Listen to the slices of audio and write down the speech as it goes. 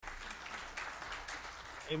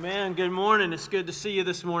Amen. Good morning. It's good to see you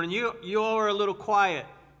this morning. You all are a little quiet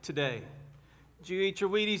today. Did you eat your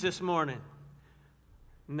Wheaties this morning?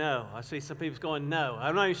 No. I see some people going, no.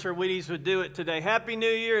 I'm not even sure Wheaties would do it today. Happy New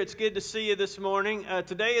Year. It's good to see you this morning.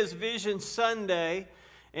 Today is Vision Sunday,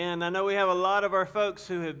 and I know we have a lot of our folks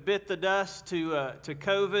who have bit the dust to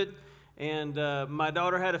COVID, and my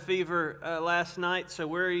daughter had a fever last night, so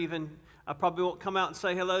I probably won't come out and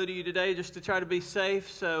say hello to you today just to try to be safe.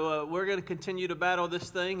 So we're going to continue to battle this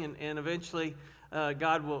thing, and eventually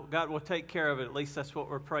God will take care of it. At least that's what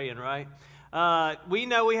we're praying, right? We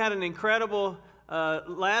know we had an incredible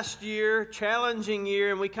last year, challenging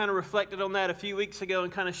year, and we kind of reflected on that a few weeks ago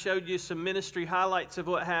and kind of showed you some ministry highlights of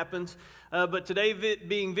what happens. But today,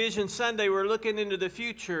 being Vision Sunday, we're looking into the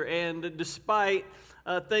future, and despite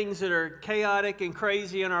things that are chaotic and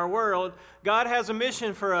crazy in our world, God has a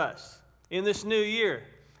mission for us in this new year.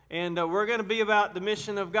 And we're going to be about the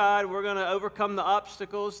mission of God. We're going to overcome the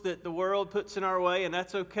obstacles that the world puts in our way, and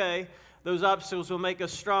that's okay. Those obstacles will make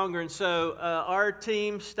us stronger. And so our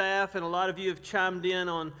team, staff, and a lot of you have chimed in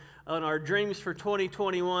on our dreams for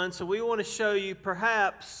 2021. So we want to show you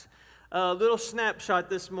perhaps a little snapshot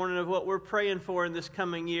this morning of what we're praying for in this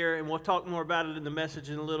coming year, and we'll talk more about it in the message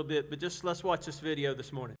in a little bit. But just let's watch this video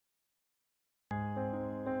this morning.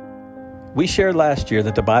 We shared last year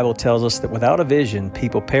that the Bible tells us that without a vision,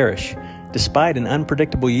 people perish. Despite an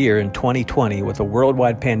unpredictable year in 2020 with a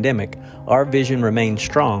worldwide pandemic, our vision remains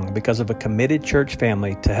strong because of a committed church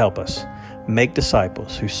family to help us make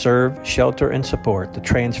disciples who serve, shelter, and support the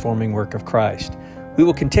transforming work of Christ. We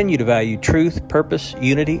will continue to value truth, purpose,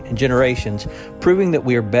 unity, and generations, proving that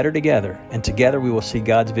we are better together, and together we will see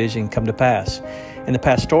God's vision come to pass. In the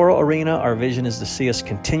pastoral arena, our vision is to see us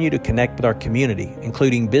continue to connect with our community,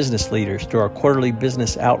 including business leaders, through our quarterly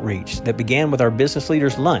business outreach that began with our business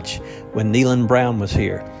leaders lunch when Neelan Brown was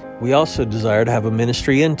here. We also desire to have a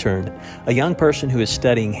ministry intern, a young person who is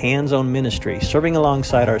studying hands-on ministry, serving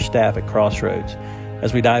alongside our staff at Crossroads.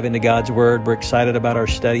 As we dive into God's Word, we're excited about our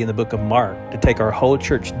study in the book of Mark to take our whole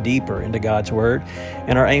church deeper into God's Word,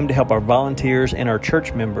 and our aim to help our volunteers and our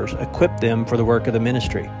church members equip them for the work of the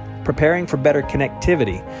ministry. Preparing for better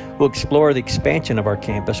connectivity, we'll explore the expansion of our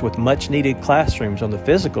campus with much-needed classrooms on the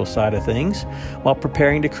physical side of things, while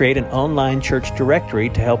preparing to create an online church directory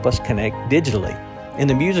to help us connect digitally. In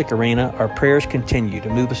the music arena, our prayers continue to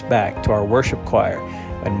move us back to our worship choir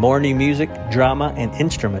and more new music, drama, and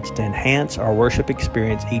instruments to enhance our worship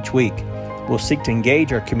experience each week. We'll seek to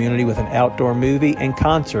engage our community with an outdoor movie and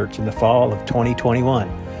concerts in the fall of 2021.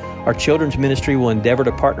 Our children's ministry will endeavor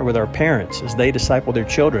to partner with our parents as they disciple their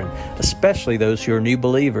children, especially those who are new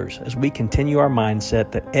believers, as we continue our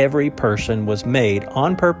mindset that every person was made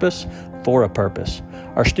on purpose for a purpose.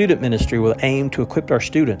 Our student ministry will aim to equip our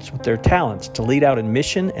students with their talents to lead out in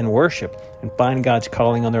mission and worship and find God's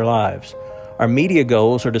calling on their lives. Our media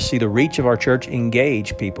goals are to see the reach of our church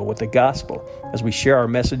engage people with the gospel as we share our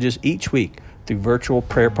messages each week through virtual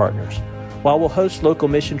prayer partners. While we'll host local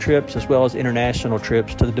mission trips as well as international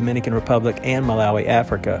trips to the Dominican Republic and Malawi,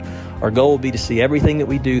 Africa, our goal will be to see everything that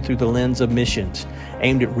we do through the lens of missions,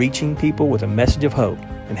 aimed at reaching people with a message of hope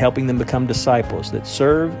and helping them become disciples that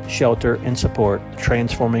serve, shelter, and support the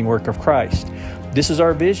transforming work of Christ. This is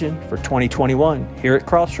our vision for 2021 here at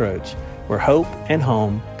Crossroads, where hope and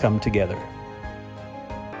home come together.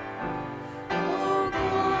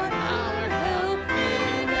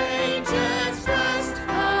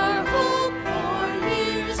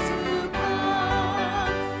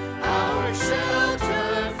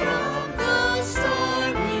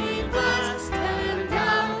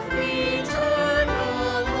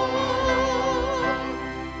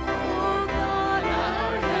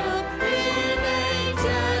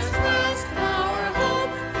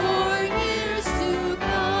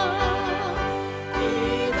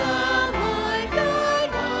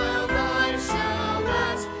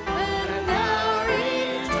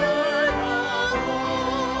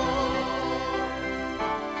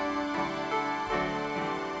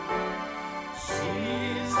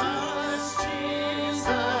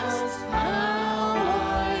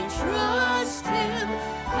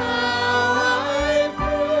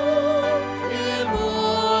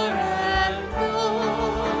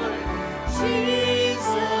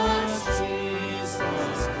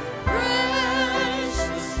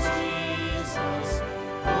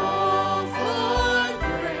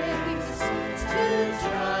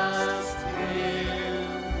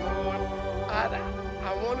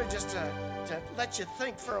 let you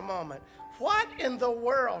think for a moment. What in the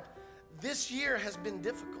world? This year has been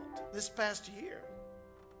difficult, this past year.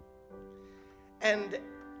 And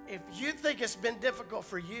if you think it's been difficult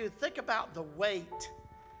for you, think about the weight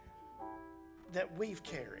that we've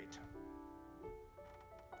carried.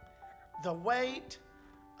 The weight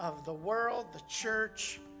of the world, the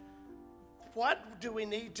church. What do we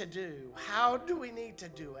need to do? How do we need to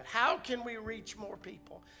do it? How can we reach more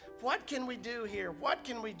people? What can we do here? What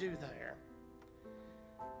can we do there?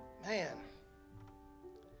 Man.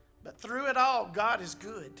 But through it all, God is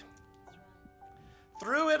good.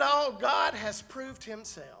 Through it all, God has proved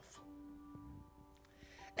himself.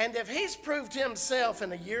 And if he's proved himself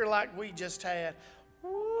in a year like we just had,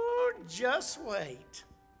 just wait.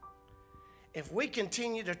 If we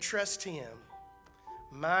continue to trust him,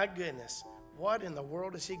 my goodness, what in the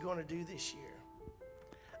world is he going to do this year?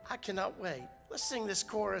 I cannot wait. Let's sing this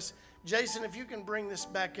chorus. Jason, if you can bring this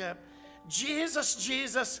back up. Jesus,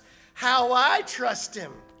 Jesus, how I trust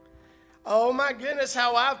him. Oh my goodness,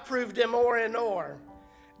 how I've proved him o'er and o'er.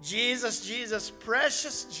 Jesus, Jesus,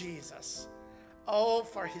 precious Jesus. Oh,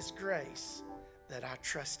 for his grace that I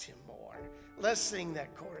trust him more. Let's sing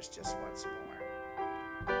that chorus just once more.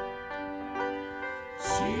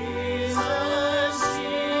 Jesus,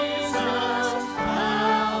 Jesus,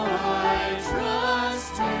 how I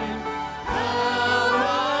trust him, how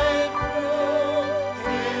I prove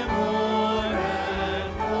him more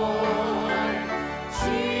and more.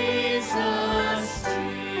 Jesus,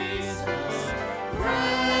 Jesus,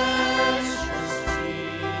 precious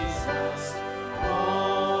Jesus,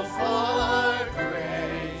 oh, for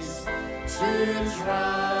grace to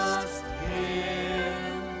trust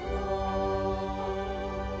him more.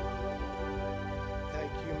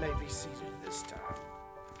 Thank you. You may be seated this time.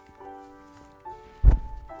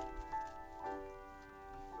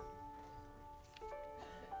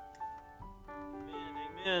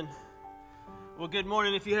 Amen. Well, good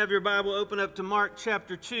morning. If you have your Bible, open up to Mark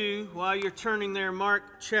chapter 2. While you're turning there, Mark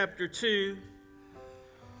chapter 2.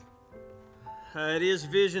 It is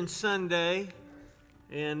Vision Sunday,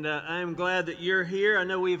 and I'm glad that you're here. I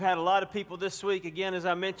know we've had a lot of people this week, again, as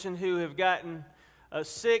I mentioned, who have gotten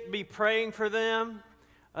sick. Be praying for them.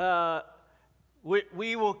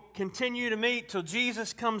 We will continue to meet till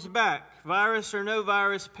Jesus comes back. Virus or no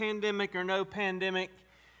virus, pandemic or no pandemic.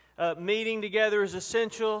 Meeting together is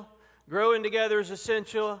essential. Growing together is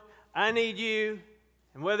essential. I need you,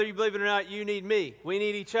 and whether you believe it or not, you need me. We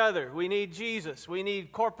need each other. We need Jesus. We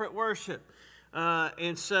need corporate worship.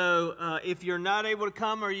 And so if you're not able to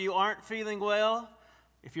come or you aren't feeling well,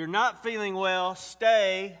 if you're not feeling well,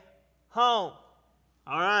 stay home.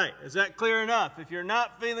 All right, is that clear enough? If you're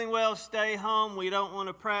not feeling well, stay home. We don't want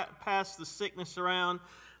to pass the sickness around.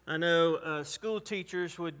 I know school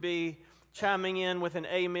teachers would be chiming in with an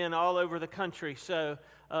amen all over the country. So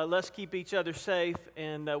let's keep each other safe.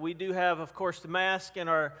 And we do have, of course, the mask in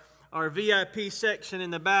our VIP section in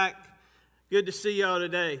the back. Good to see y'all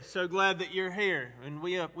today. So glad that you're here, and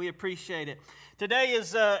we appreciate it. Today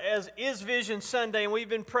is Vision Sunday, and we've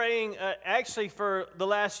been praying actually for the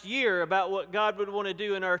last year about what God would want to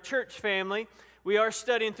do in our church family. We are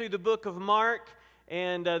studying through the book of Mark,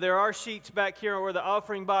 and there are sheets back here where the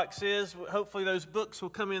offering box is. Hopefully those books will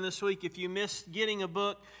come in this week. If you missed getting a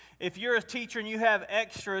book, if you're a teacher and you have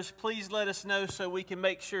extras, please let us know so we can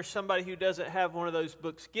make sure somebody who doesn't have one of those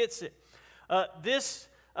books gets it. This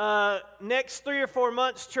next 3 or 4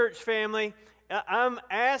 months, church family, I'm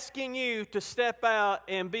asking you to step out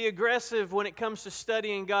and be aggressive when it comes to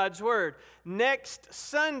studying God's Word. Next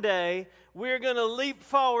Sunday, we're going to leap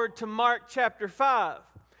forward to Mark chapter 5.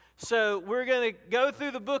 So we're going to go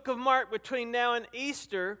through the book of Mark between now and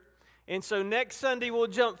Easter. And so next Sunday, we'll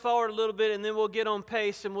jump forward a little bit, and then we'll get on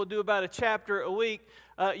pace, and we'll do about a chapter a week.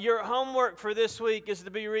 Your homework for this week is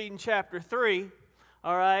to be reading chapter 3,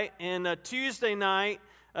 all right? And Tuesday night,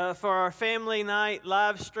 for our family night,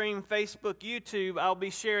 live stream, Facebook, YouTube, I'll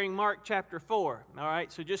be sharing Mark chapter 4. All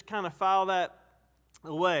right, so just kind of file that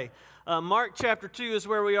away. Mark chapter 2 is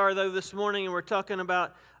where we are, though, this morning, and we're talking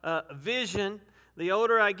about vision. The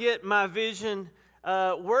older I get, my vision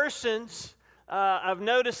worsens. I've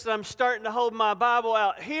noticed that I'm starting to hold my Bible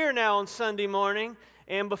out here now on Sunday morning,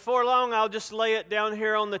 and before long, I'll just lay it down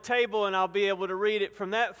here on the table and I'll be able to read it from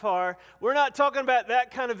that far. We're not talking about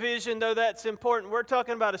that kind of vision, though that's important. We're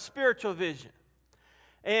talking about a spiritual vision.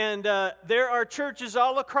 And there are churches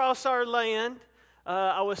all across our land.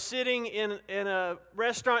 I was sitting in a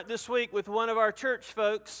restaurant this week with one of our church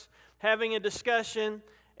folks having a discussion.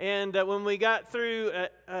 And when we got through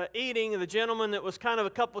eating, the gentleman that was kind of a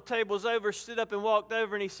couple tables over stood up and walked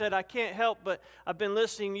over, and he said, "I can't help but I've been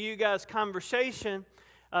listening to you guys' conversation."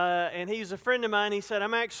 And he's a friend of mine. He said,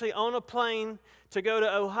 "I'm actually on a plane to go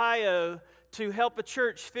to Ohio to help a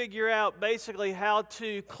church figure out basically how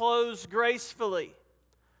to close gracefully."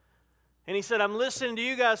 And he said, I'm listening to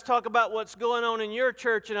you guys talk about what's going on in your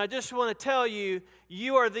church, and I just want to tell you,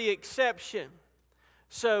 you are the exception.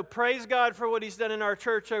 So praise God for what he's done in our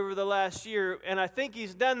church over the last year. And I think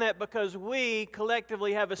he's done that because we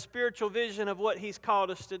collectively have a spiritual vision of what he's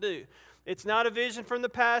called us to do. It's not a vision from the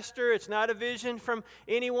pastor. It's not a vision from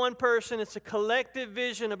any one person. It's a collective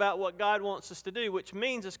vision about what God wants us to do, which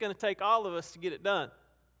means it's going to take all of us to get it done.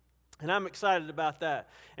 And I'm excited about that.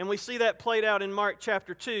 And we see that played out in Mark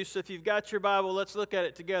chapter 2. So if you've got your Bible, let's look at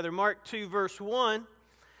it together. Mark 2, verse 1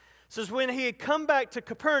 says, when he had come back to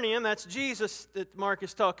Capernaum, that's Jesus that Mark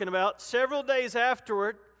is talking about, several days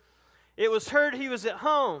afterward, it was heard he was at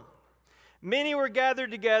home. Many were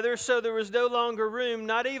gathered together, so there was no longer room,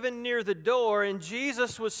 not even near the door, and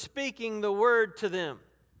Jesus was speaking the word to them.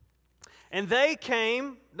 And they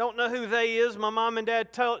came, don't know who they is, my mom and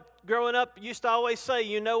dad growing up used to always say,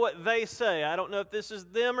 you know what they say. I don't know if this is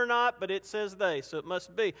them or not, but it says they, so it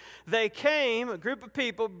must be. They came, a group of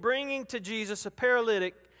people, bringing to Jesus a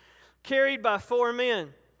paralytic carried by 4 men.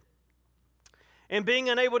 And being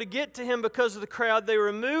unable to get to him because of the crowd, they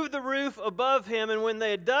removed the roof above him, and when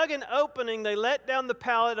they had dug an opening, they let down the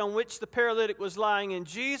pallet on which the paralytic was lying. And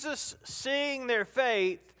Jesus, seeing their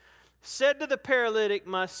faith, said to the paralytic,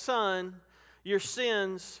 my son, your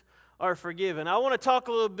sins are forgiven. I want to talk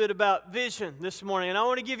a little bit about vision this morning, and I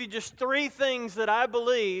want to give you just 3 things that I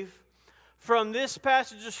believe from this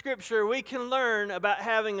passage of Scripture we can learn about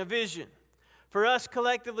having a vision. For us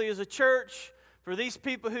collectively as a church, for these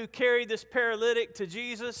people who carried this paralytic to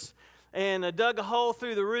Jesus and dug a hole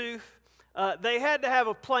through the roof, they had to have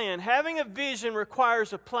a plan. Having a vision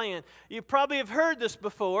requires a plan. You probably have heard this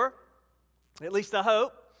before, at least I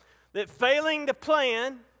hope, that failing to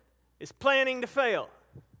plan is planning to fail.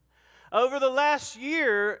 Over the last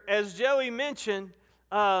year, as Joey mentioned,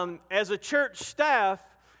 as a church staff,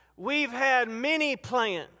 we've had many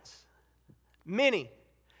plans. Many.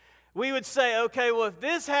 We would say, okay, well, if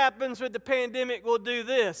this happens with the pandemic, we'll do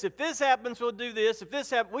this. If this happens, we'll do this. If this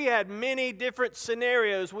happens, we had many different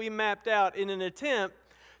scenarios we mapped out in an attempt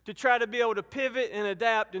to try to be able to pivot and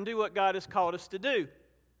adapt and do what God has called us to do.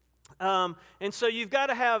 And so you've got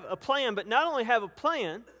to have a plan, but not only have a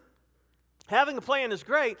plan, having a plan is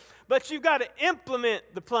great, but you've got to implement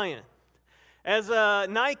the plan. As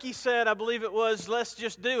Nike said, I believe it was, let's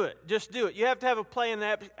just do it. Just do it. You have to have a plan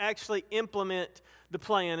that actually implement the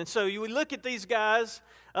plan. And so you would look at these guys.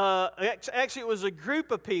 Actually, it was a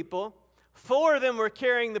group of people. 4 of them were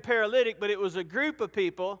carrying the paralytic, but it was a group of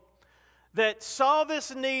people that saw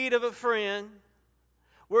this need of a friend,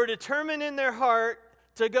 were determined in their heart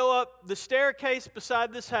to go up the staircase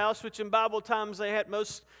beside this house, which in Bible times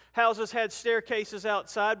most houses had staircases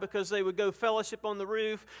outside because they would go fellowship on the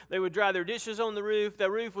roof. They would dry their dishes on the roof.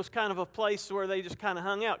 The roof was kind of a place where they just kind of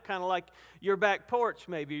hung out, kind of like your back porch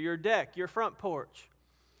maybe, your deck, your front porch.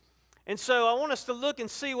 And so I want us to look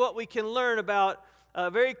and see what we can learn about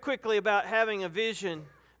very quickly about having a vision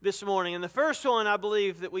this morning. And the first one I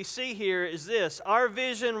believe that we see here is this: our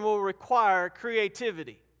vision will require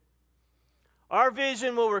creativity. Our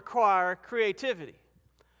vision will require creativity.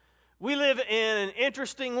 We live in an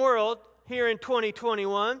interesting world here in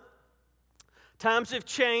 2021. Times have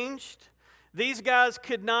changed. These guys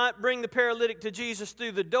could not bring the paralytic to Jesus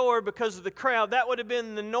through the door because of the crowd. That would have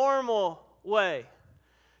been the normal way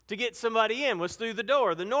to get somebody in, was through the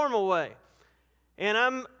door, the normal way. And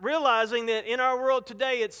I'm realizing that in our world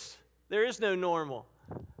today, there is no normal.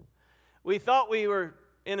 We thought we were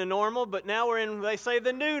in a normal, but now we're in, they say,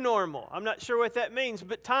 the new normal. I'm not sure what that means,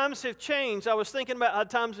 but times have changed. I was thinking about how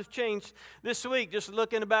times have changed this week, just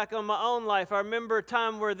looking back on my own life. I remember a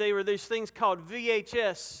time where there were these things called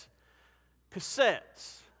VHS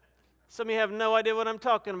cassettes. Some of you have no idea what I'm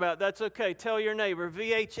talking about. That's okay. Tell your neighbor,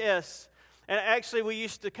 VHS. And actually, we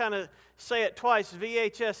used to kind of say it twice,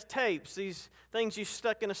 VHS tapes, these things you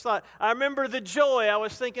stuck in a slot. I remember the joy, I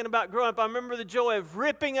was thinking about growing up, I remember the joy of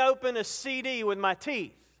ripping open a CD with my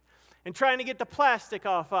teeth and trying to get the plastic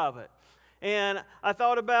off of it. And I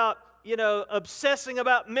thought about, obsessing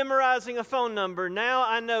about memorizing a phone number. Now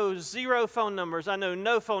I know 0 phone numbers. I know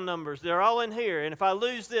no phone numbers. They're all in here. And if I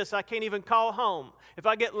lose this, I can't even call home. If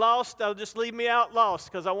I get lost, they'll just leave me out lost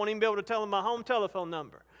because I won't even be able to tell them my home telephone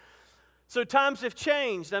number. So times have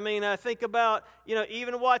changed. I mean, I think about,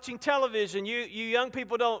 even watching television. You young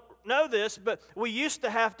people don't know this, but we used to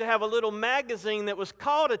have a little magazine that was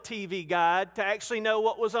called a TV guide to actually know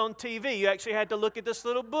what was on TV. You actually had to look at this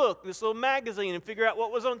little book, this little magazine, and figure out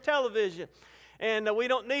what was on television. And we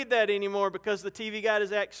don't need that anymore because the TV guide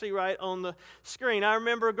is actually right on the screen. I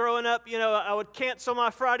remember growing up, I would cancel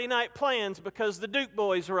my Friday night plans because the Duke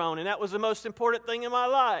boys were on, and that was the most important thing in my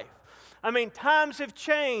life. I mean, times have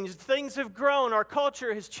changed. Things have grown. Our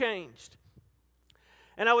culture has changed.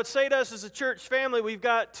 And I would say to us as a church family, we've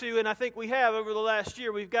got to, and I think we have over the last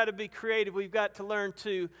year, we've got to be creative. We've got to learn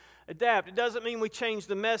to adapt. It doesn't mean we change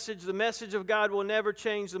the message. The message of God will never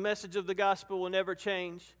change. The message of the gospel will never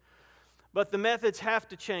change. But the methods have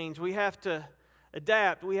to change. We have to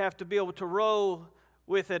adapt. We have to be able to roll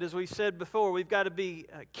with it. As we said before, we've got to be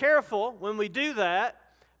careful when we do that,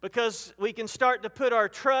 because we can start to put our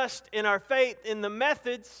trust and our faith in the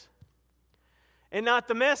methods and not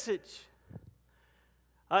the message.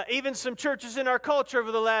 Even some churches in our culture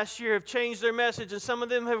over the last year have changed their message, and some of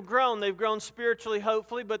them have grown. They've grown spiritually,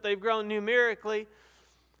 hopefully, but they've grown numerically.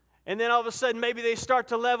 And then all of a sudden, maybe they start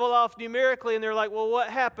to level off numerically, and they're like, well, what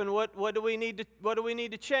happened? What do we need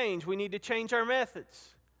to change? We need to change our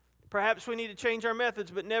methods. Perhaps we need to change our methods,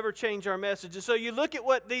 but never change our message. And so you look at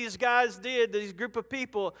what these guys did, these group of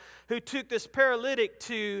people who took this paralytic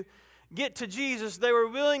to get to Jesus. They were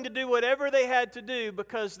willing to do whatever they had to do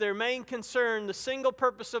because their main concern, the single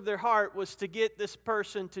purpose of their heart, was to get this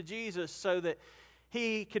person to Jesus so that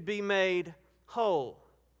he could be made whole.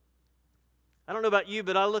 I don't know about you,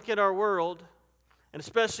 but I look at our world, and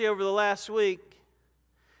especially over the last week,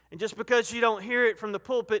 and just because you don't hear it from the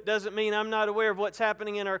pulpit doesn't mean I'm not aware of what's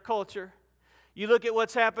happening in our culture. You look at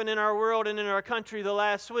what's happened in our world and in our country the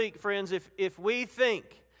last week, friends, if we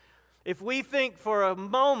think for a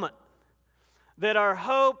moment that our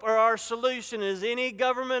hope or our solution is any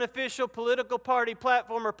government official, political party,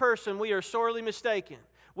 platform, or person, we are sorely mistaken.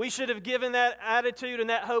 We should have given that attitude and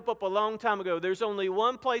that hope up a long time ago. There's only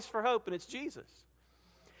one place for hope, and it's Jesus.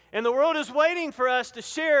 And the world is waiting for us to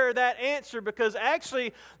share that answer, because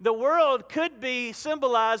actually the world could be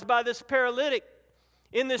symbolized by this paralytic.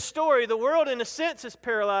 In this story, the world in a sense is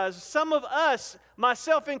paralyzed. Some of us,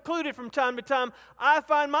 myself included from time to time, I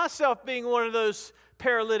find myself being one of those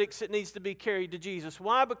paralytics that needs to be carried to Jesus.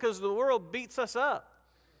 Why? Because the world beats us up.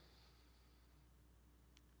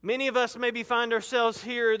 Many of us maybe find ourselves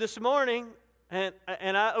here this morning, and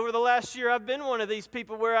over the last year I've been one of these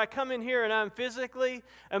people where I come in here and I'm physically,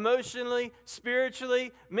 emotionally,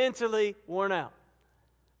 spiritually, mentally worn out.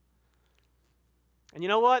 And you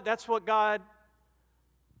know what? That's what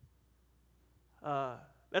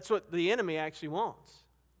that's what the enemy actually wants.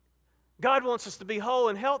 God wants us to be whole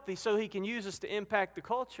and healthy so He can use us to impact the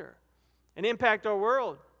culture and impact our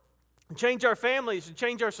world and change our families and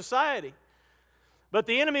change our society. But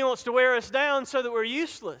the enemy wants to wear us down so that we're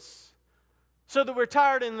useless, so that we're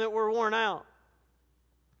tired and that we're worn out.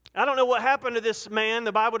 I don't know what happened to this man.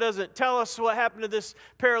 The Bible doesn't tell us what happened to this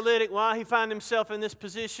paralytic, why he found himself in this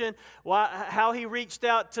position, how he reached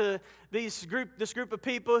out to this group of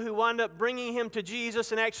people who wound up bringing him to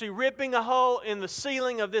Jesus and actually ripping a hole in the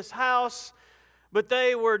ceiling of this house. But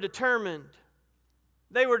they were determined.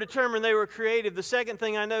 They were determined. They were creative. The second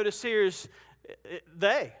thing I notice here is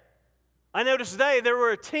they. I noticed there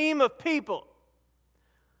were a team of people.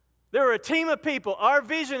 There were a team of people. Our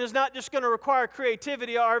vision is not just going to require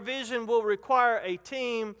creativity. Our vision will require a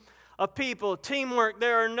team of people. Teamwork.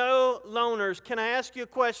 There are no loners. Can I ask you a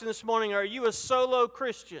question this morning? Are you a solo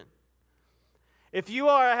Christian? If you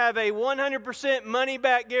are, I have a 100%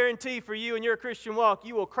 money-back guarantee for you in your Christian walk.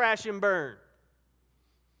 You will crash and burn.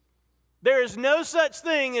 There is no such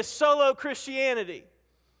thing as solo Christianity.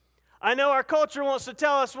 I know our culture wants to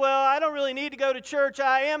tell us, well, I don't really need to go to church.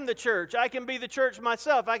 I am the church. I can be the church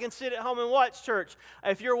myself. I can sit at home and watch church.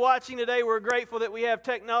 If you're watching today, we're grateful that we have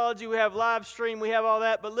technology, we have live stream, we have all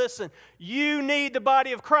that. But listen, you need the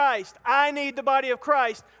body of Christ. I need the body of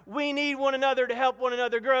Christ. We need one another to help one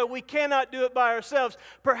another grow. We cannot do it by ourselves.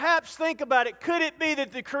 Perhaps think about it. Could it be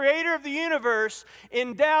that the Creator of the universe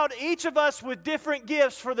endowed each of us with different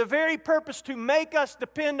gifts for the very purpose to make us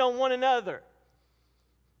depend on one another?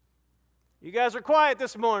 You guys are quiet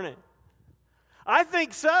this morning. I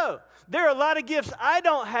think so. There are a lot of gifts I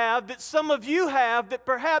don't have that some of you have, that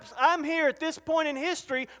perhaps I'm here at this point in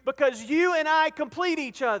history because you and I complete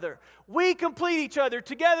each other. We complete each other.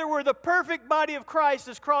 Together we're the perfect body of Christ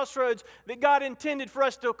as Crossroads that God intended for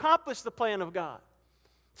us to accomplish the plan of God.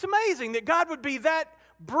 It's amazing that God would be that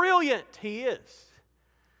brilliant. He is.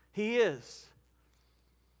 He is.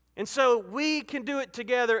 And so we can do it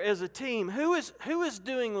together as a team. Who is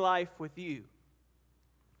doing life with you?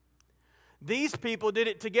 These people did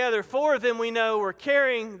it together. 4 of them we know were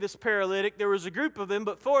carrying this paralytic. There was a group of them,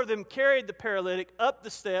 but 4 of them carried the paralytic up the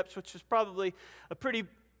steps, which was probably a pretty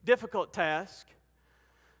difficult task.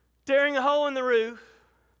 Tearing a hole in the roof,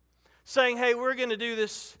 saying, hey, we're going to do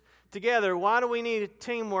this together. Why do we need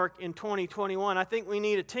teamwork in 2021? I think we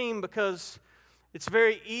need a team because it's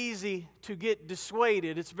very easy to get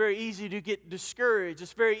dissuaded. It's very easy to get discouraged.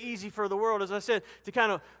 It's very easy for the world, as I said, to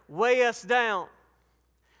kind of weigh us down,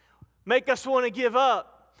 make us want to give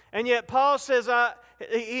up. And yet Paul says,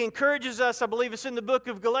 he encourages us, I believe it's in the book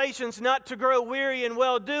of Galatians, not to grow weary in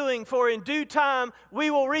well-doing, for in due time we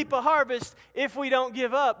will reap a harvest if we don't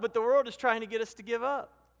give up. But the world is trying to get us to give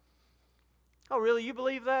up. Oh, really? You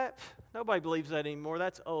believe that? Nobody believes that anymore.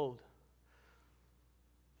 That's old.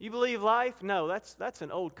 You believe life? No, that's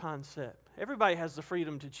an old concept. Everybody has the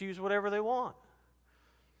freedom to choose whatever they want.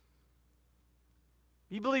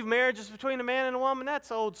 You believe marriage is between a man and a woman? That's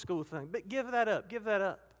an old school thing. But give that up. Give that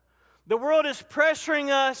up. The world is pressuring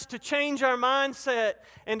us to change our mindset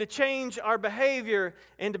and to change our behavior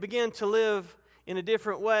and to begin to live in a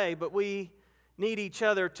different way. But we need each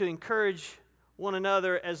other to encourage one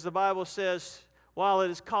another, as the Bible says, while it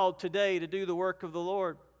is called today to do the work of the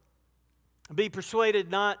Lord. Be persuaded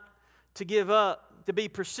not to give up, to be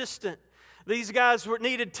persistent. These guys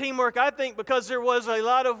needed teamwork, I think, because there was a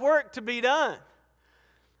lot of work to be done.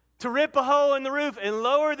 To rip a hole in the roof and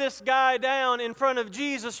lower this guy down in front of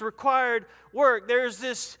Jesus required work. There's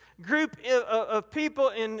this group of people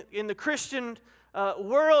in the Christian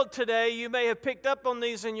world today. You may have picked up on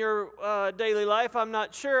these in your daily life. I'm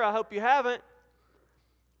not sure. I hope you haven't.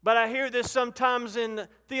 But I hear this sometimes in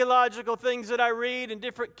theological things that I read, in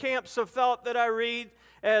different camps of thought that I read.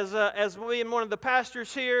 As me and one of the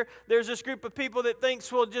pastors here, there's this group of people that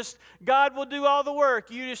thinks, well, just God will do all the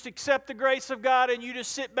work. You just accept the grace of God and you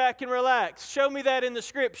just sit back and relax. Show me that in the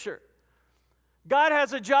Scripture. God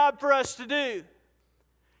has a job for us to do.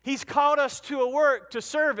 He's called us to a work, to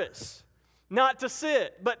service, not to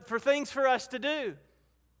sit, but for things for us to do.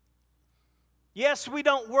 Yes, we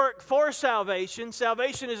don't work for salvation.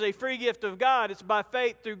 Salvation is a free gift of God. It's by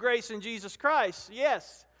faith through grace in Jesus Christ.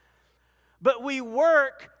 Yes. But we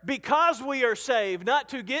work because we are saved, not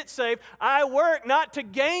to get saved. I work not to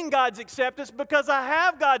gain God's acceptance because I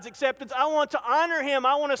have God's acceptance. I want to honor Him.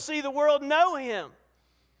 I want to see the world know Him.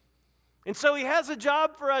 And so He has a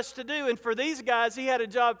job for us to do. And for these guys, He had a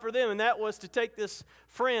job for them, and that was to take this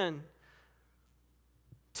friend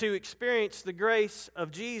to experience the grace of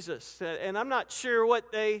Jesus. And I'm not sure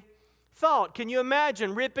what they thought. Can you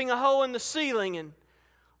imagine ripping a hole in the ceiling and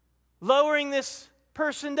lowering this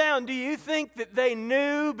person down? Do you think that they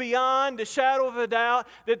knew beyond a shadow of a doubt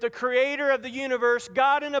that the creator of the universe,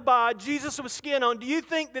 God in a bod, Jesus with skin on, do you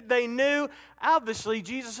think that they knew, obviously,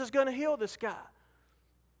 Jesus is going to heal this guy?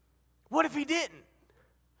 What if He didn't?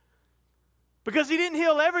 Because He didn't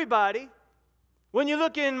heal everybody. When you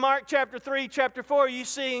look in Mark chapter 3, chapter 4, you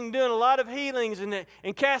see Him doing a lot of healings and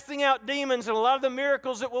casting out demons and a lot of the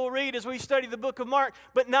miracles that we'll read as we study the book of Mark.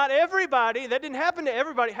 But not everybody. That didn't happen to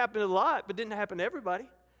everybody. It happened a lot, but didn't happen to everybody.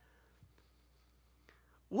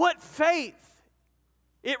 What faith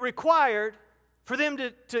it required for them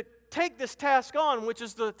to take this task on, which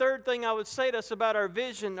is the third thing I would say to us about our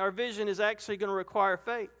vision. Our vision is actually going to require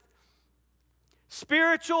faith.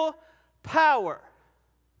 Spiritual power.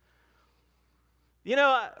 You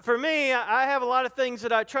know, for me, I have a lot of things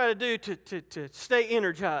that I try to do to stay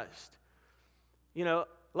energized. You know,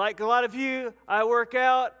 like a lot of you, I work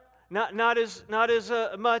out, not as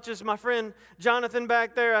much as my friend Jonathan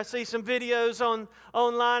back there. I see some videos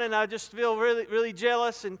online, and I just feel really, really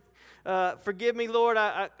jealous. And forgive me, Lord,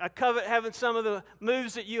 I covet having some of the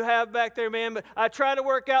moves that you have back there, man. But I try to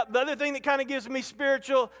work out. The other thing that kind of gives me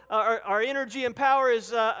spiritual, our energy and power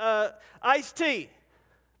is iced tea.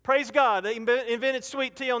 Praise God. They invented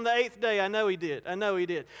sweet tea on the 8th day. I know He did.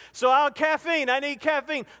 So I need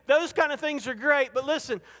caffeine. Those kind of things are great. But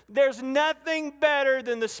listen, there's nothing better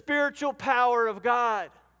than the spiritual power of God.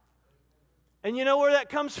 And you know where that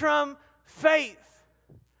comes from? Faith.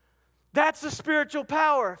 That's the spiritual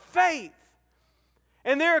power. Faith.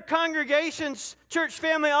 And there are congregations, church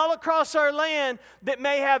family, all across our land that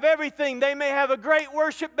may have everything. They may have a great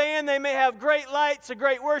worship band. They may have great lights, a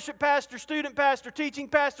great worship pastor, student pastor, teaching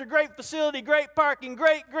pastor, great facility, great parking,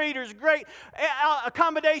 great greeters, great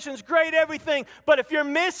accommodations, great everything. But if you're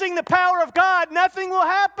missing the power of God, nothing will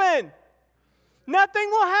happen. Nothing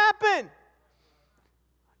will happen.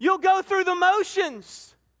 You'll go through the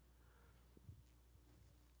motions.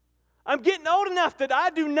 I'm getting old enough that I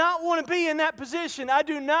do not want to be in that position. I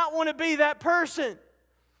do not want to be that person.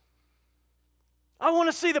 I want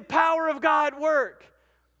to see the power of God work.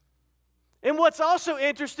 And what's also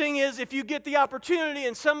interesting is if you get the opportunity,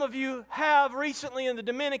 and some of you have recently in the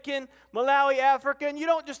Dominican, Malawi, Africa, and you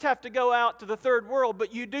don't just have to go out to the third world,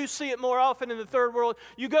 but you do see it more often in the third world.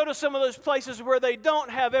 You go to some of those places where they don't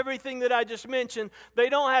have everything that I just mentioned. They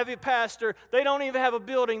don't have a pastor. They don't even have a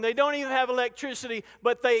building. They don't even have electricity,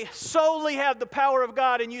 but they solely have the power of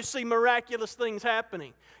God, and you see miraculous things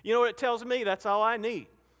happening. You know what it tells me? That's all I need.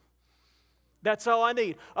 That's all I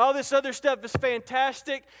need. All this other stuff is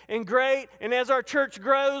fantastic and great, and as our church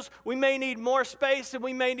grows, we may need more space, and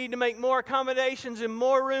we may need to make more accommodations and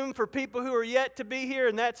more room for people who are yet to be here,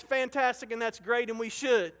 and that's fantastic and that's great, and we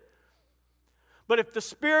should. But if the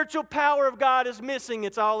spiritual power of God is missing,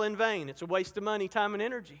 it's all in vain. It's a waste of money, time, and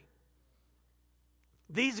energy.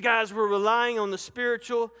 These guys were relying on the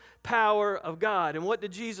spiritual power of God. And what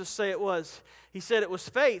did Jesus say it was? He said it was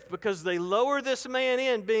faith, because they lower this man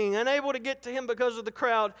in, being unable to get to him because of the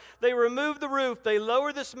crowd. They remove the roof. They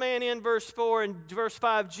lower this man in, verse 4. And verse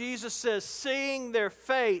 5, Jesus says, seeing their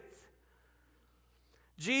faith,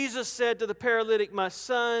 Jesus said to the paralytic, my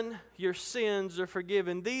son, your sins are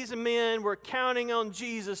forgiven. These men were counting on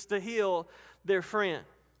Jesus to heal their friend.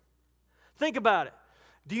 Think about it.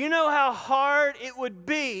 Do you know how hard it would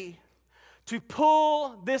be to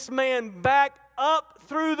pull this man back up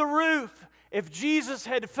through the roof if Jesus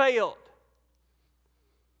had failed?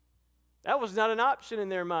 That was not an option in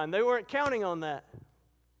their mind. They weren't counting on that.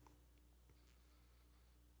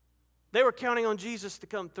 They were counting on Jesus to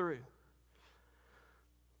come through.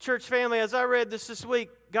 Church family, as I read this week,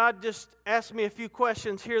 God just asked me a few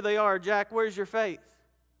questions. Here they are. Jack, where's your faith?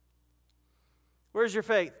 Where's your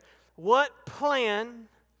faith? What plan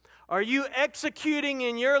are you executing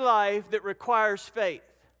in your life that requires faith?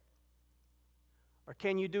 Or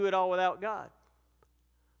can you do it all without God?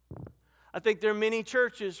 I think there are many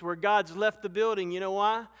churches where God's left the building. You know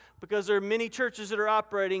why? Because there are many churches that are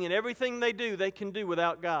operating, and everything they do, they can do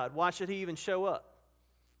without God. Why should He even show up?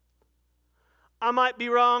 I might be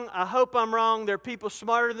wrong. I hope I'm wrong. There are people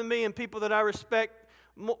smarter than me and people that I respect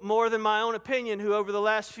more than my own opinion, who over the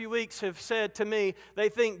last few weeks have said to me they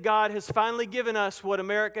think God has finally given us what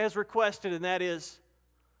America has requested, and that is,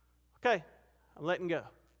 okay, I'm letting go.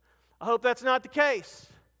 I hope that's not the case.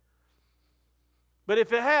 But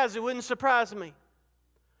if it has, it wouldn't surprise me.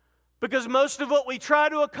 Because most of what we try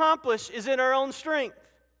to accomplish is in our own strength.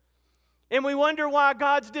 And we wonder why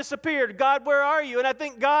God's disappeared. God, where are you? And I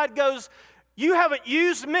think God goes, you haven't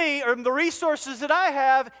used me or the resources that I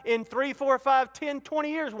have in 3, 4, 5, 10,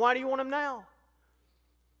 20 years. Why do you want them now?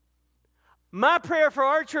 My prayer for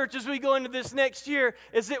our church as we go into this next year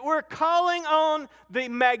is that we're calling on the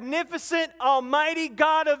magnificent, almighty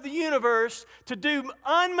God of the universe to do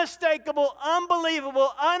unmistakable,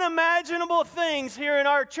 unbelievable, unimaginable things here in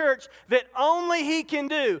our church that only He can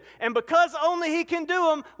do. And because only He can do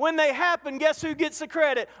them, when they happen, guess who gets the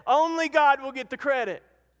credit? Only God will get the credit.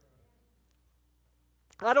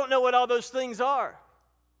 I don't know what all those things are.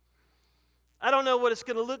 I don't know what it's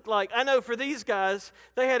going to look like. I know for these guys,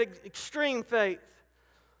 they had extreme faith.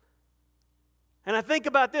 And I think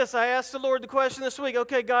about this. I asked the Lord the question this week,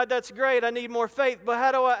 okay, God, that's great. I need more faith, but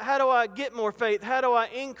how do I get more faith? How do I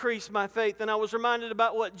increase my faith? And I was reminded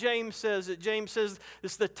about what James says. That James says,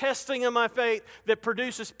 it's the testing of my faith that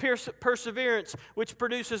produces perseverance, which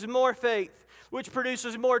produces more faith, which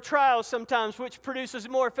produces more trials sometimes, which produces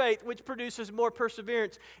more faith, which produces more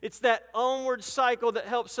perseverance. It's that onward cycle that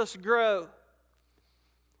helps us grow.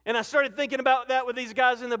 And I started thinking about that with these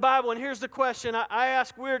guys in the Bible, and here's the question. I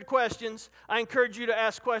ask weird questions. I encourage you to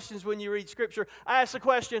ask questions when you read Scripture. I ask the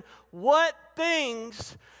question, what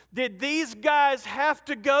things did these guys have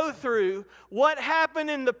to go through? What happened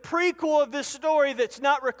in the prequel of this story that's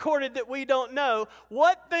not recorded that we don't know?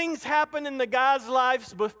 What things happened in the guys'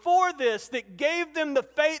 lives before this that gave them the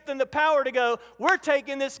faith and the power to go, we're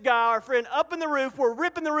taking this guy, our friend, up in the roof, we're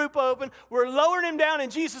ripping the roof open, we're lowering him down,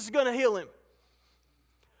 and Jesus is going to heal him?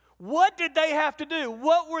 What did they have to do?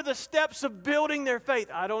 What were the steps of building their faith?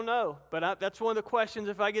 I don't know, but that's one of the questions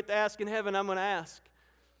if I get to ask in heaven, I'm going to ask.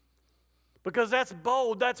 Because that's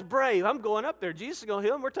bold, that's brave. I'm going up there. Jesus is going to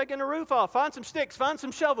heal him. We're taking the roof off. Find some sticks, find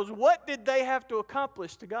some shovels. What did they have to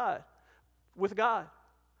accomplish to God, with God,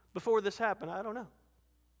 before this happened? I don't know.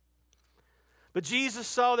 But Jesus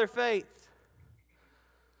saw their faith.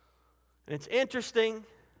 And it's interesting,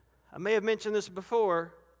 I may have mentioned this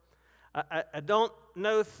before, I don't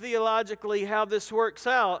know theologically how this works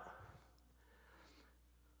out,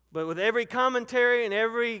 but with every commentary and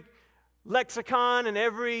every lexicon and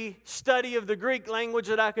every study of the Greek language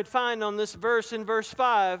that I could find on this verse in verse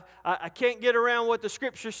 5, I can't get around what the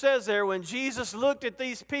Scripture says there. When Jesus looked at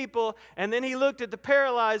these people and then he looked at the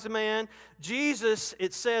paralyzed man, Jesus,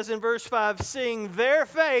 it says in verse 5, seeing their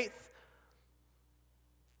faith,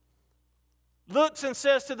 looks and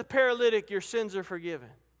says to the paralytic, your sins are forgiven.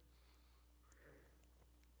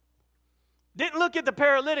 Didn't look at the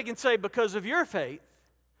paralytic and say, because of your faith,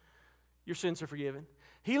 your sins are forgiven.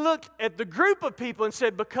 He looked at the group of people and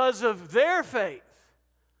said, because of their faith.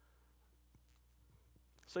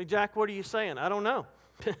 Say, Jack, what are you saying? I don't know.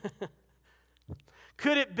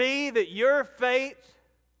 Could it be that your faith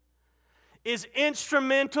is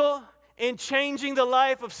instrumental in changing the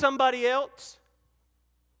life of somebody else?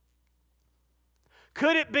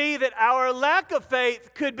 Could it be that our lack of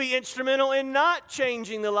faith could be instrumental in not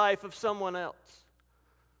changing the life of someone else?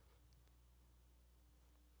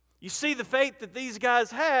 You see the faith that these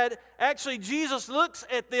guys had. Actually, Jesus looks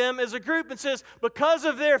at them as a group and says, because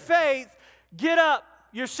of their faith, get up,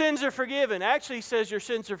 your sins are forgiven. Actually, he says your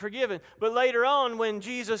sins are forgiven. But later on, when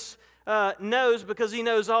Jesus knows, because he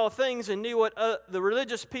knows all things and knew what the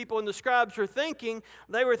religious people and the scribes were thinking,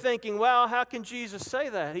 they were thinking, wow, how can Jesus say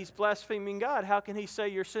that? He's blaspheming God. How can he say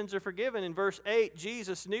your sins are forgiven? In verse 8,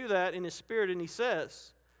 Jesus knew that in his spirit, and he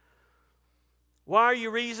says, why are you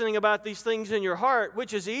reasoning about these things in your heart?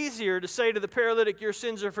 Which is easier, to say to the paralytic, your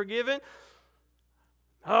sins are forgiven?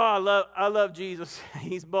 Oh, I love Jesus.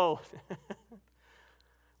 He's bold.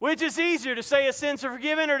 Which is easier, to say his sins are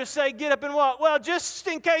forgiven or to say get up and walk? Well, just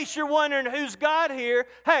in case you're wondering who's God here,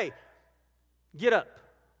 hey, get up,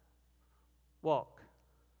 walk.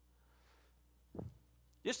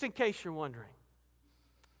 Just in case you're wondering.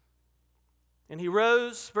 And he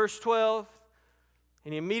rose, verse 12,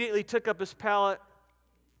 and he immediately took up his pallet.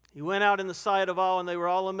 He went out in the sight of all, and they were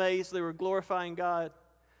all amazed. They were glorifying God,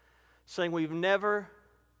 saying, we've never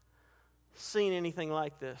seen anything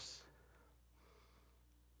like this.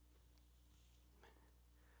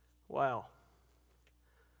 Wow.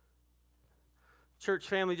 Church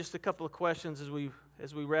family, just a couple of questions as we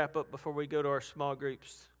wrap up before we go to our small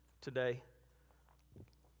groups today.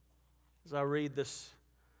 As I read this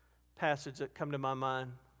passage that come to my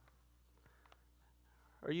mind.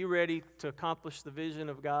 Are you ready to accomplish the vision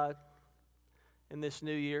of God in this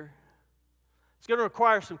new year? It's going to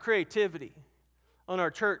require some creativity on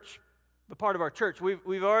our church, the part of our church.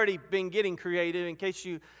 We've already been getting creative. In case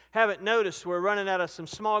you haven't noticed, we're running out of some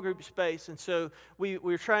small group space, and so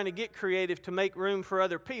we're trying to get creative to make room for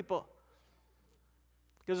other people.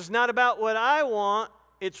 Because it's not about what I want.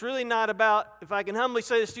 It's really not about, if I can humbly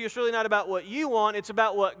say this to you, it's really not about what you want. It's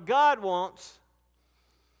about what God wants.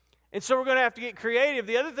 And so we're going to have to get creative.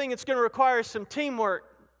 The other thing it's going to require is some teamwork.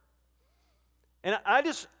 And I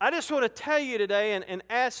just want to tell you today and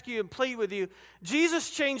ask you and plead with you, Jesus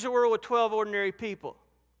changed the world with 12 ordinary people,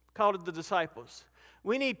 called it the disciples.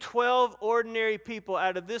 We need 12 ordinary people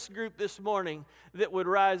out of this group this morning that would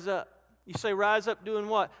rise up. You say, rise up doing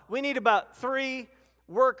what? We need about 3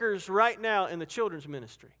 workers right now in the children's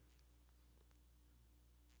ministry.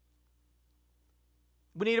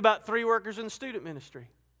 We need about 3 workers in the student ministry.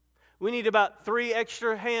 We need about 3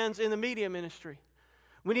 extra hands in the media ministry.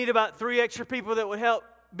 We need about 3 extra people that would help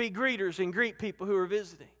be greeters and greet people who are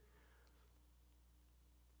visiting.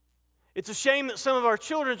 It's a shame that some of our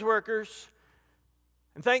children's workers,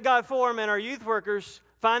 and thank God for them, and our youth workers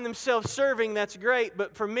find themselves serving. That's great,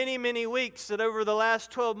 but for many, many weeks that over the last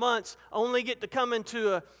 12 months only get to come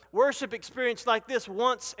into a worship experience like this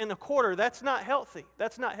once in a quarter. That's not healthy.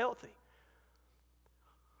 That's not healthy.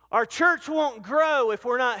 Our church won't grow if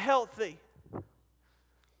we're not healthy.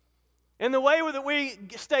 And the way that we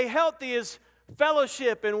stay healthy is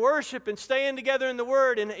fellowship and worship and staying together in the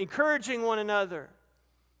Word and encouraging one another.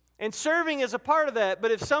 And serving is a part of that.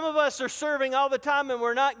 But if some of us are serving all the time and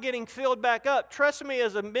we're not getting filled back up, trust me,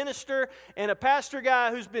 as a minister and a pastor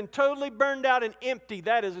guy who's been totally burned out and empty,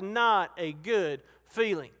 that is not a good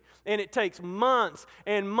feeling. And it takes months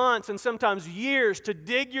and months and sometimes years to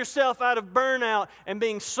dig yourself out of burnout and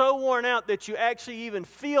being so worn out that you actually even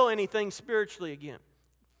feel anything spiritually again.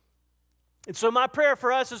 And so my prayer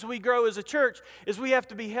for us as we grow as a church is we have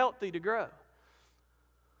to be healthy to grow.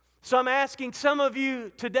 So I'm asking some of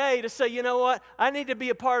you today to say, you know what, I need to be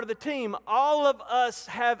a part of the team. All of us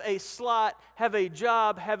have a slot, have a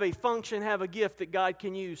job, have a function, have a gift that God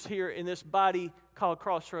can use here in this body called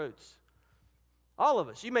Crossroads. All of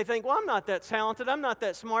us. You may think, well, I'm not that talented. I'm not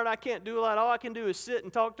that smart. I can't do a lot. All I can do is sit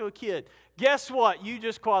and talk to a kid. Guess what? You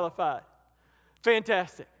just qualified.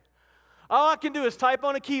 Fantastic. All I can do is type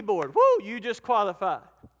on a keyboard. Woo, you just qualified.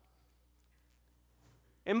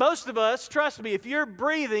 And most of us, trust me, if you're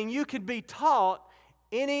breathing, you could be taught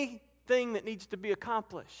anything that needs to be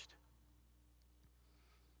accomplished.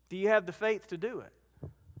 Do you have the faith to do it?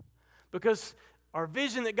 Because our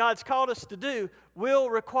vision that God's called us to do will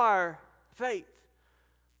require faith,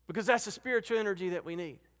 because that's the spiritual energy that we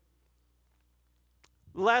need.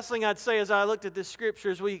 The last thing I'd say as I looked at this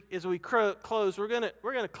scripture as we close, we're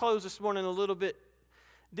gonna close this morning a little bit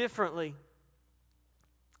differently.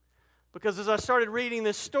 Because as I started reading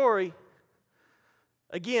this story,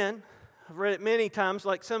 again, I've read it many times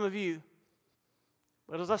like some of you,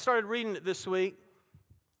 but as I started reading it this week,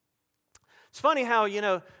 it's funny how,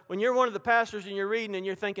 when you're one of the pastors and you're reading and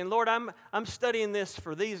you're thinking, Lord, I'm studying this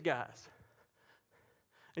for these guys.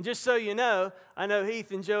 And just so you know, I know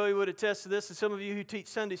Heath and Joey would attest to this, and some of you who teach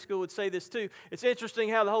Sunday school would say this too. It's interesting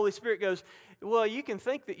how the Holy Spirit goes, well, you can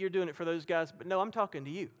think that you're doing it for those guys, but no, I'm talking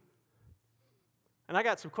to you. And I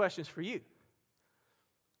got some questions for you.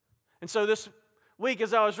 And so this week,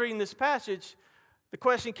 as I was reading this passage, the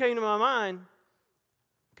question came to my mind,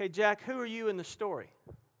 okay, Jack, who are you in the story?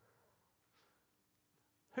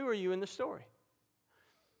 Who are you in the story?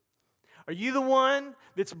 Are you the one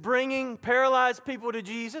that's bringing paralyzed people to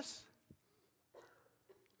Jesus?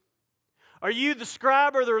 Are you the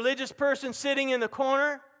scribe or the religious person sitting in the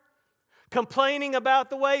corner, complaining about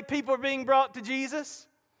the way people are being brought to Jesus?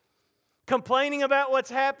 Complaining about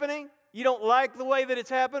what's happening? You don't like the way that it's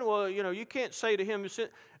happened? Well, you can't say to him,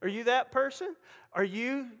 are you that person? Are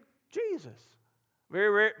you Jesus?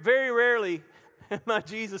 Very rarely am I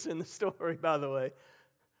Jesus in the story, by the way.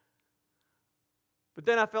 But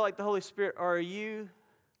then I felt like the Holy Spirit,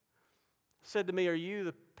 said to me, are you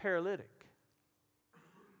the paralytic?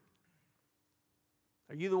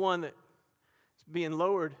 Are you the one that's being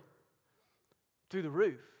lowered through the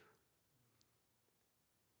roof?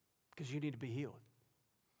 Because you need to be healed.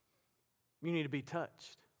 You need to be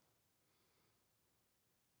touched.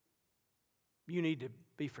 You need to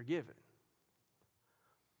be forgiven.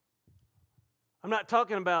 I'm not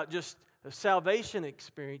talking about just a salvation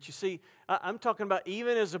experience. You see, I'm talking about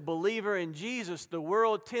even as a believer in Jesus, the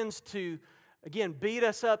world tends to, again, beat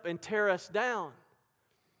us up and tear us down.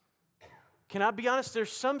 Can I be honest?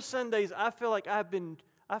 There's some Sundays I feel like I've been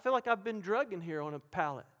drugged in here on a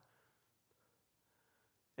pallet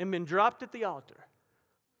and been dropped at the altar.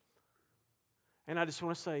 And I just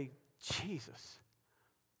want to say, Jesus,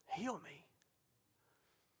 heal me.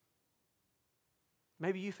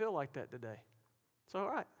 Maybe you feel like that today. It's all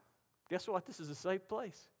right. Guess what? This is a safe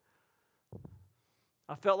place.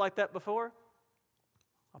 I felt like that before.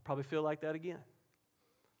 I'll probably feel like that again.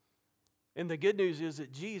 And the good news is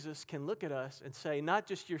that Jesus can look at us and say, not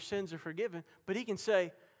just your sins are forgiven, but He can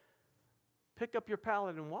say, pick up your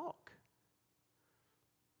pallet and walk.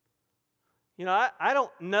 I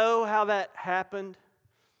don't know how that happened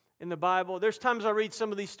in the Bible. There's times I read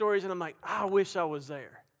some of these stories and I'm like, I wish I was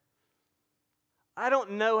there. I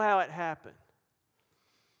don't know how it happened.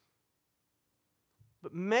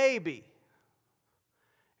 But maybe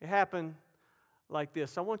it happened like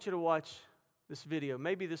this. I want you to watch this video.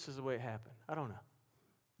 Maybe this is the way it happened. I don't know.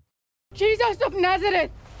 Jesus of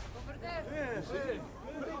Nazareth!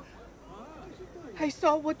 I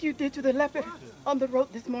saw what you did to the leper on the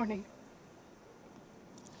road this morning.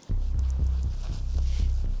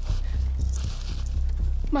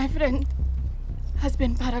 My friend has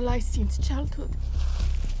been paralyzed since childhood.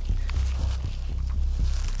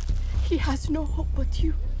 He has no hope but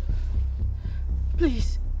you.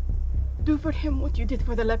 Please, do for him what you did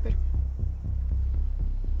for the leper.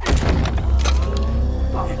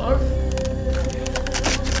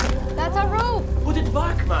 That's a rope! Put it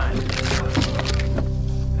back, man!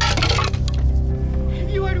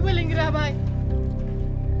 If you are willing, Rabbi,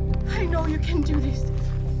 I know you can do this.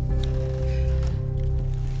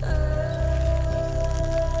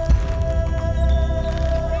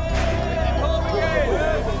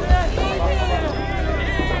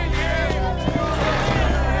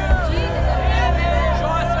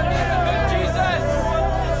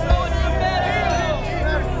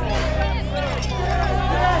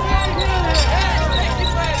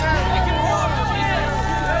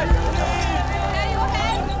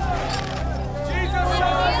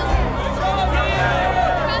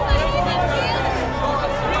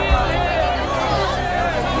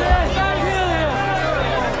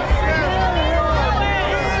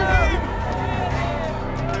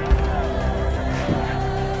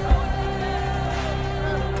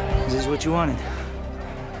 What you wanted.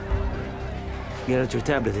 Get out your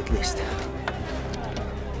tablet at least.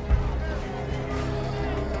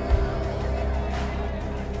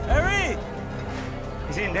 Harry!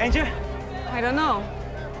 Is he in danger? I don't know.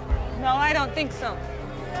 No, I don't think so.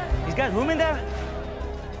 He's got room in there?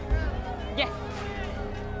 Yes.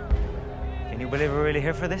 Can you believe we're really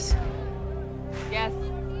here for this? Yes.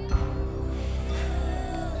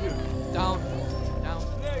 Down.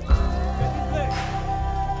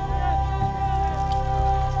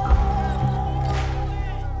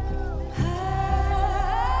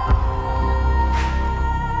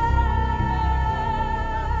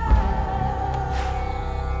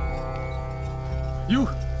 You!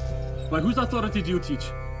 By whose authority do you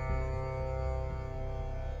teach?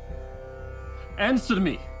 Answer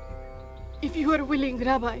me! If you are willing,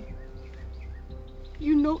 Rabbi,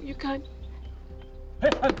 you know you can. Hey,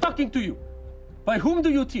 I'm talking to you! By whom do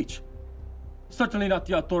you teach? Certainly not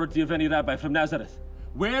the authority of any rabbi from Nazareth.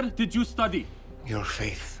 Where did you study? Your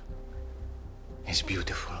faith is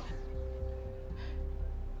beautiful.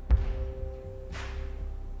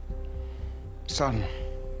 Son,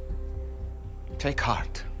 take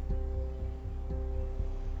heart.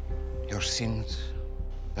 Your sins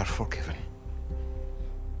are forgiven.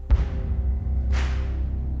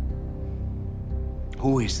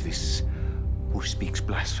 Who is this who speaks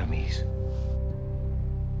blasphemies?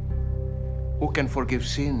 Who can forgive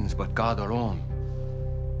sins but God alone?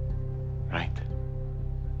 Right.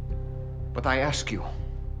 But I ask you,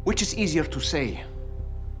 which is easier to say?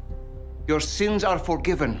 Your sins are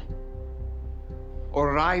forgiven,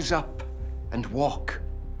 or rise up and walk?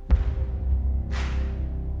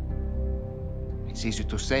 It's easy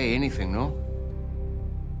to say anything, no?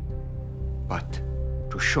 But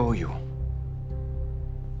to show you,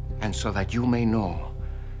 and so that you may know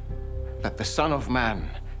that the Son of Man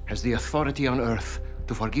has the authority on earth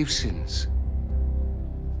to forgive sins.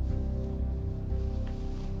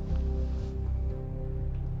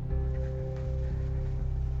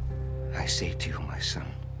 I say to you, my son,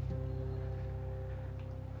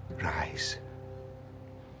 rise,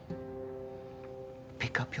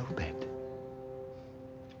 pick up your bed,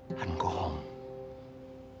 and go home.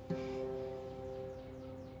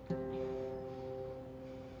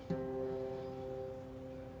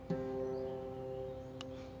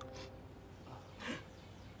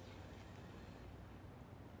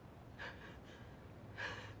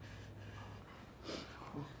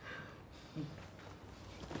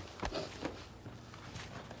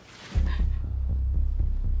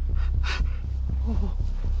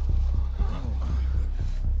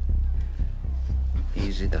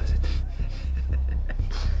 Easy does it.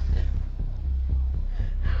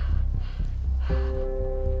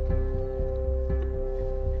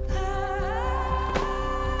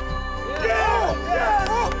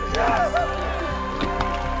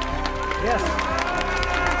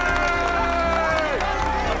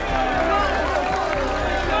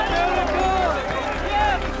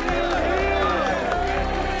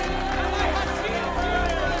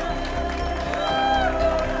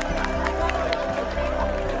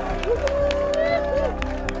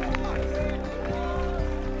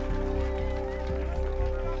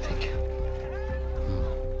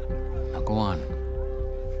 Go on.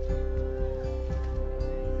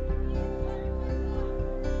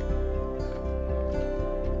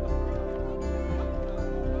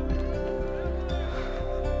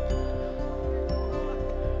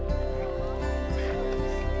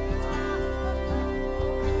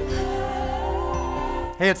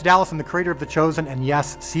 Hey, it's Dallas. I'm the creator of The Chosen, and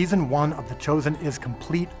yes, season 1 of The Chosen is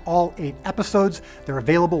complete. All 8 episodes. They're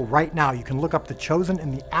available right now. You can look up The Chosen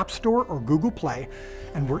in the App Store or Google Play,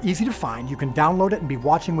 and we're easy to find. You can download it and be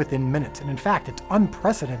watching within minutes. And in fact, it's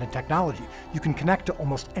unprecedented technology. You can connect to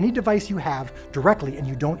almost any device you have directly, and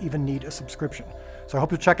you don't even need a subscription. So I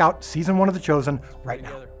hope you'll check out season 1 of The Chosen right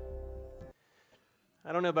now.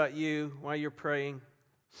 I don't know about you, while you're praying,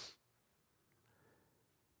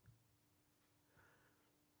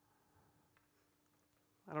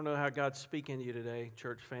 I don't know how God's speaking to you today,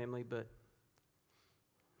 church family, but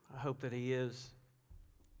I hope that He is.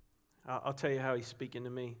 I'll tell you how He's speaking to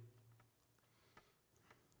me.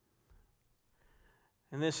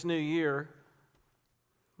 In this new year,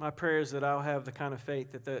 my prayer is that I'll have the kind of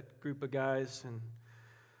faith that that group of guys and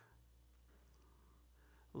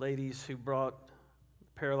ladies who brought the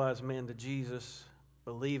paralyzed man to Jesus,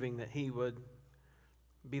 believing that He would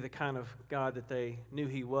be the kind of God that they knew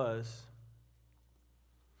He was.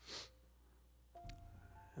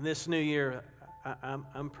 And this new year,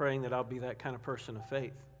 I'm praying that I'll be that kind of person of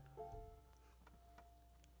faith.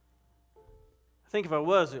 I think if I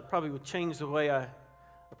was, it probably would change the way I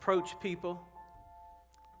approach people,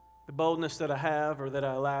 the boldness that I have or that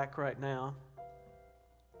I lack right now.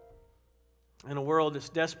 In a world that's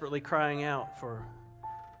desperately crying out for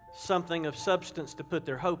something of substance to put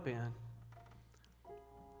their hope in.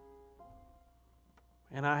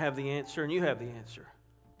 And I have the answer, and you have the answer.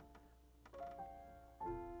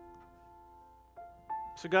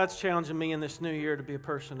 So God's challenging me in this new year to be a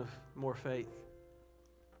person of more faith.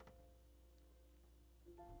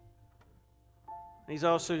 He's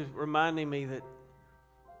also reminding me that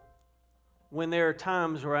when there are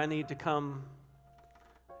times where I need to come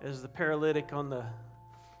as the paralytic on the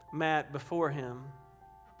mat before Him,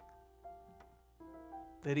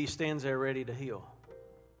 that He stands there ready to heal.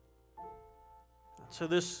 So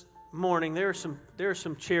this morning, there are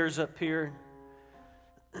some chairs up here.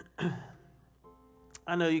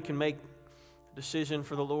 I know you can make a decision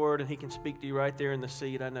for the Lord, and He can speak to you right there in the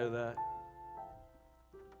seat. I know that.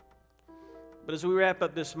 But as we wrap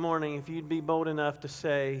up this morning, if you'd be bold enough to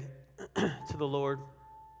say to the Lord,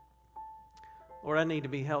 Lord, I need to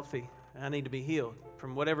be healthy. I need to be healed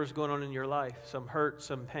from whatever's going on in your life. Some hurt,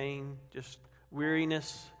 some pain, just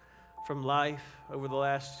weariness from life over the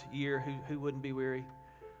last year. Who wouldn't be weary?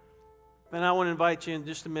 And I want to invite you in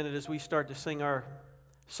just a minute as we start to sing our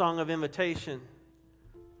song of invitation,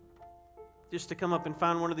 just to come up and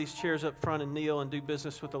find one of these chairs up front and kneel and do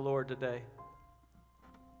business with the Lord today.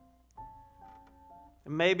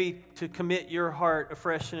 And maybe to commit your heart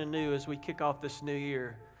afresh and anew as we kick off this new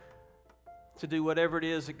year, to do whatever it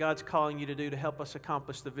is that God's calling you to do to help us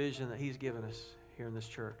accomplish the vision that He's given us here in this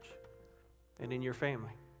church and in your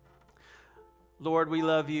family. Lord, we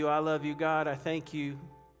love you. I love you, God. I thank you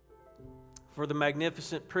for the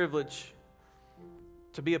magnificent privilege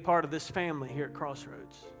to be a part of this family here at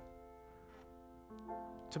Crossroads,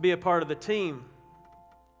 to be a part of the team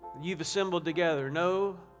you've assembled together.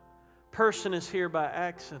 No person is here by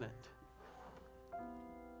accident.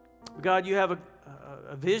 God, you have a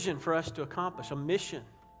vision for us to accomplish, a mission.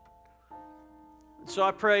 So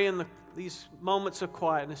I pray in these moments of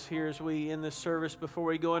quietness here as we end this service before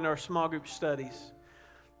we go into our small group studies,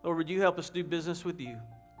 Lord, would you help us do business with you?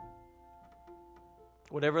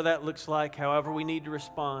 Whatever that looks like, however we need to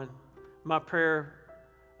respond, my prayer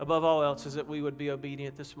above all else is that we would be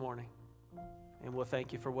obedient this morning. And we'll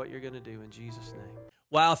thank you for what you're going to do in Jesus' name.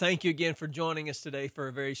 Wow, thank you again for joining us today for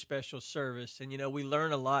a very special service. And we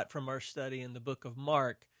learn a lot from our study in the book of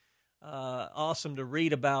Mark. Awesome to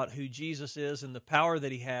read about who Jesus is and the power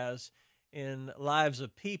that He has in lives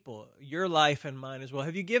of people, your life and mine as well.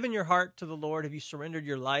 Have you given your heart to the Lord? Have you surrendered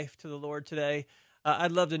your life to the Lord today?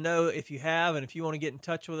 I'd love to know if you have, and if you want to get in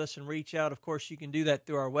touch with us and reach out, of course, you can do that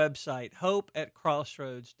through our website,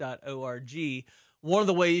 hope@crossroads.org. One of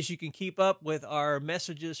the ways you can keep up with our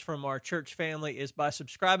messages from our church family is by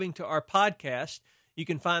subscribing to our podcast. You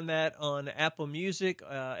can find that on Apple Music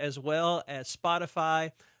as well as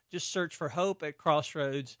Spotify. Just search for Hope at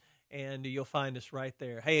Crossroads, and you'll find us right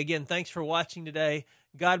there. Hey, again, thanks for watching today.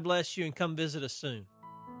 God bless you, and come visit us soon.